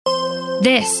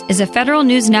This is a Federal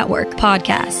News Network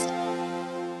podcast.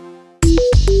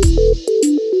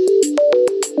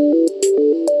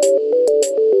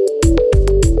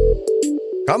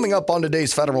 Coming up on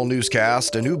today's Federal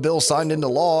Newscast, a new bill signed into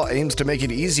law aims to make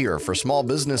it easier for small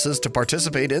businesses to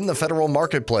participate in the federal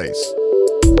marketplace.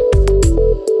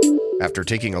 After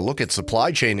taking a look at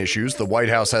supply chain issues, the White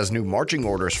House has new marching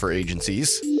orders for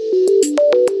agencies.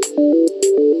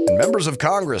 And members of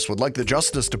Congress would like the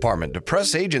Justice Department to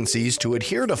press agencies to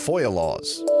adhere to FOIA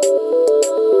laws.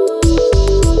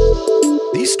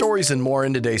 These stories and more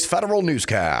in today's Federal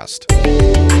Newscast.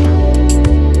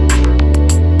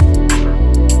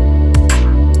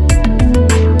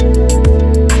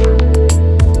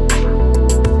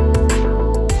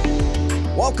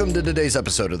 Welcome to today's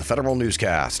episode of the Federal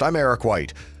Newscast. I'm Eric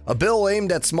White. A bill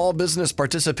aimed at small business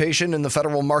participation in the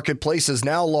federal marketplace is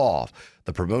now law.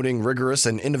 The Promoting Rigorous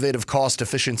and Innovative Cost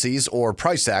Efficiencies, or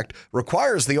PRICE Act,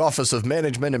 requires the Office of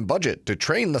Management and Budget to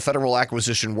train the federal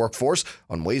acquisition workforce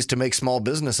on ways to make small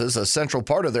businesses a central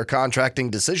part of their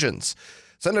contracting decisions.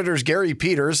 Senators Gary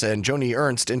Peters and Joni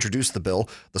Ernst introduced the bill.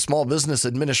 The Small Business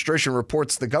Administration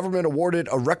reports the government awarded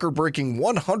a record-breaking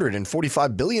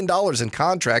 $145 billion in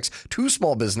contracts to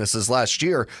small businesses last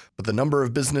year, but the number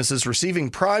of businesses receiving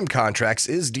prime contracts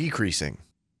is decreasing.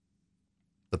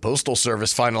 The Postal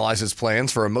Service finalizes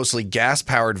plans for a mostly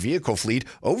gas-powered vehicle fleet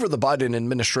over the Biden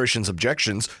administration's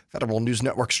objections. Federal News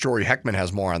Network's Jory Heckman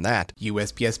has more on that.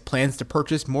 USPS plans to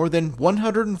purchase more than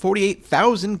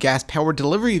 148,000 gas-powered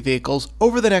delivery vehicles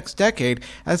over the next decade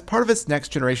as part of its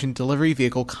next-generation delivery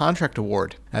vehicle contract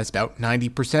award. That's about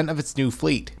 90% of its new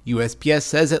fleet. USPS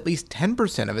says at least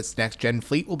 10% of its next-gen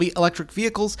fleet will be electric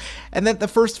vehicles, and that the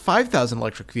first 5,000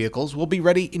 electric vehicles will be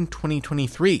ready in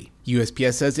 2023.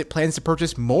 USPS says it plans to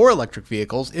purchase more electric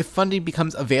vehicles if funding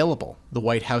becomes available. The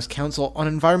White House Council on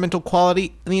Environmental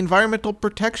Quality and the Environmental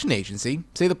Protection Agency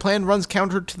say the plan runs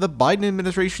counter to the Biden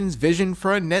administration's vision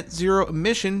for a net zero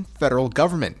emission federal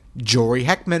government. Jory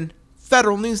Heckman,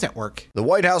 Federal News Network. The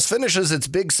White House finishes its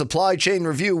big supply chain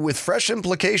review with fresh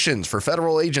implications for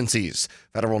federal agencies.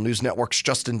 Federal News Network's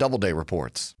Justin Doubleday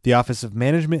reports. The Office of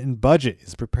Management and Budget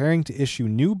is preparing to issue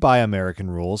new Buy American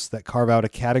rules that carve out a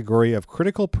category of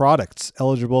critical products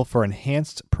eligible for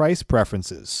enhanced price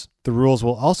preferences. The rules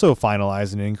will also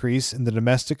finalize an increase in the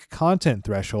domestic content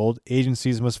threshold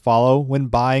agencies must follow when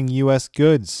buying U.S.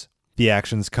 goods. The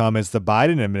actions come as the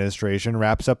Biden administration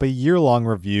wraps up a year-long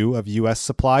review of U.S.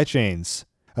 supply chains.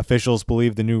 Officials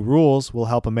believe the new rules will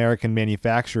help American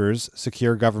manufacturers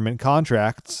secure government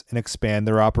contracts and expand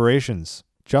their operations.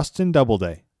 Justin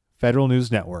Doubleday, Federal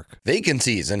News Network.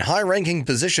 Vacancies in high-ranking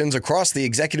positions across the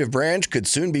executive branch could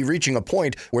soon be reaching a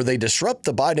point where they disrupt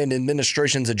the Biden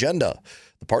administration's agenda.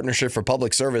 The Partnership for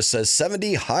Public Service says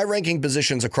 70 high-ranking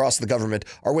positions across the government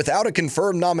are without a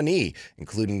confirmed nominee,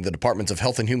 including the Departments of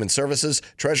Health and Human Services,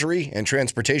 Treasury, and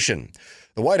Transportation.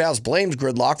 The White House blames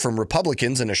gridlock from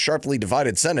Republicans in a sharply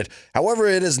divided Senate. However,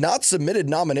 it has not submitted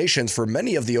nominations for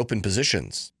many of the open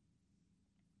positions.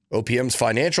 OPM's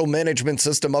financial management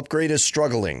system upgrade is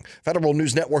struggling. Federal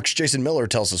News Network's Jason Miller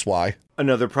tells us why.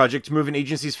 Another project to move an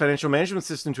agency's financial management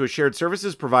system to a shared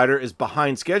services provider is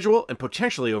behind schedule and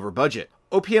potentially over budget.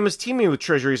 OPM is teaming with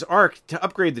Treasury's ARC to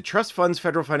upgrade the trust fund's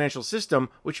federal financial system,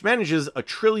 which manages $1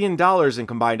 trillion in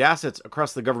combined assets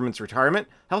across the government's retirement,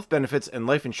 health benefits, and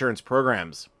life insurance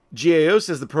programs. GAO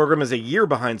says the program is a year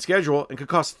behind schedule and could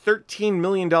cost $13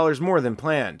 million more than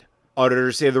planned.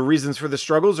 Auditors say the reasons for the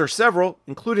struggles are several,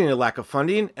 including a lack of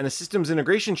funding and a systems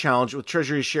integration challenge with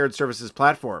Treasury's shared services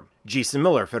platform. Jason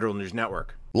Miller, Federal News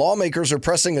Network. Lawmakers are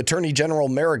pressing Attorney General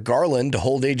Merrick Garland to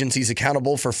hold agencies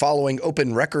accountable for following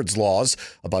open records laws.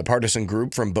 A bipartisan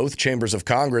group from both chambers of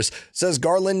Congress says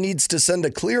Garland needs to send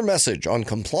a clear message on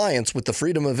compliance with the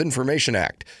Freedom of Information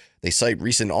Act. They cite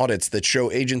recent audits that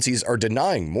show agencies are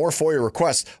denying more FOIA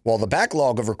requests while the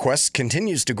backlog of requests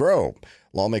continues to grow.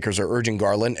 Lawmakers are urging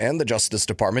Garland and the Justice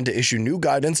Department to issue new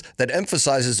guidance that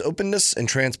emphasizes openness and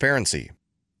transparency.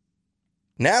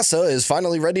 NASA is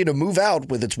finally ready to move out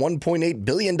with its $1.8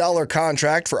 billion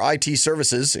contract for IT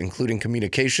services, including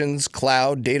communications,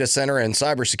 cloud, data center, and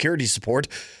cybersecurity support.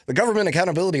 The Government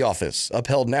Accountability Office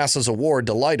upheld NASA's award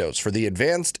to Leidos for the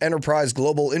Advanced Enterprise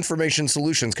Global Information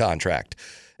Solutions contract.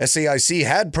 SAIC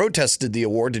had protested the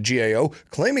award to GAO,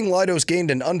 claiming Leidos gained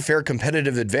an unfair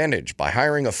competitive advantage by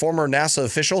hiring a former NASA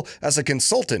official as a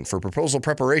consultant for proposal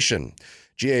preparation.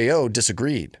 GAO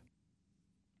disagreed.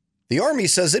 The Army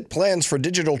says it plans for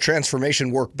digital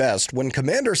transformation work best when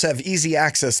commanders have easy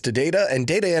access to data and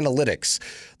data analytics.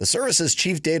 The service's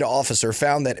chief data officer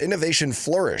found that innovation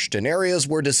flourished in areas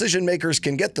where decision makers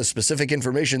can get the specific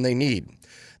information they need.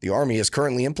 The Army is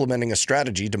currently implementing a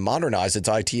strategy to modernize its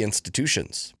IT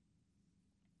institutions.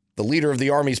 The leader of the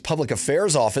Army's Public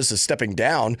Affairs Office is stepping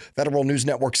down. Federal News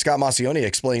Network's Scott Maucione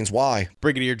explains why.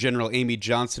 Brigadier General Amy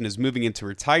Johnston is moving into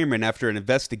retirement after an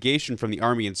investigation from the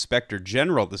Army Inspector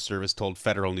General, the service told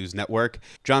Federal News Network.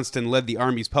 Johnston led the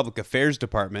Army's Public Affairs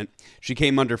Department. She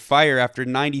came under fire after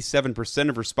 97%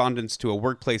 of respondents to a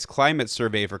workplace climate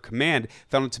survey of her command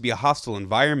found it to be a hostile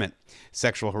environment.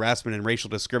 Sexual harassment and racial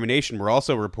discrimination were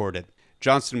also reported.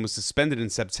 Johnston was suspended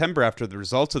in September after the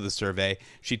results of the survey.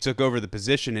 She took over the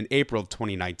position in April of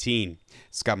 2019.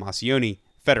 Scott Maucione,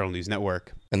 Federal News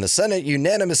Network. And the Senate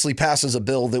unanimously passes a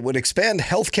bill that would expand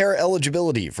health care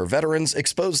eligibility for veterans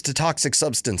exposed to toxic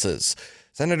substances.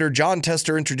 Senator John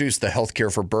Tester introduced the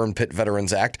Healthcare for Burn Pit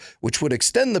Veterans Act, which would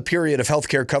extend the period of health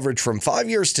care coverage from 5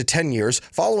 years to 10 years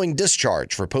following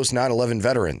discharge for post-9/11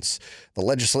 veterans. The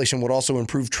legislation would also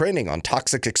improve training on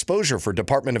toxic exposure for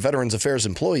Department of Veterans Affairs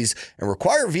employees and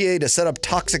require VA to set up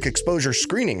toxic exposure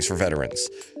screenings for veterans.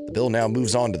 The bill now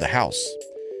moves on to the House.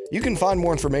 You can find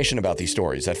more information about these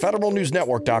stories at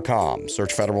federalnewsnetwork.com.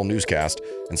 Search Federal Newscast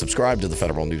and subscribe to the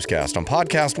Federal Newscast on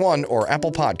Podcast One or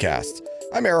Apple Podcasts.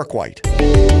 I'm Eric White.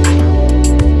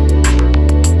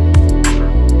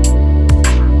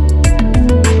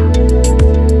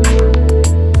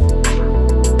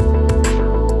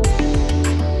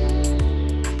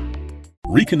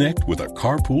 Reconnect with a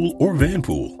carpool or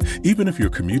vanpool. Even if you're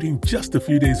commuting just a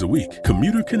few days a week,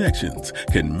 Commuter Connections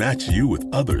can match you with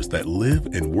others that live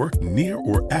and work near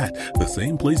or at the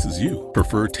same place as you.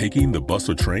 Prefer taking the bus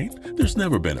or train? There's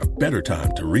never been a better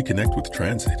time to reconnect with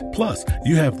transit. Plus,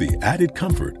 you have the added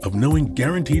comfort of knowing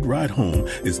Guaranteed Ride Home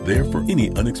is there for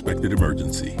any unexpected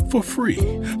emergency for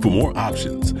free. For more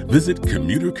options, visit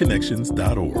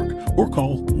commuterconnections.org or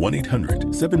call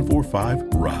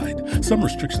 1-800-745-RIDE. Some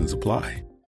restrictions apply.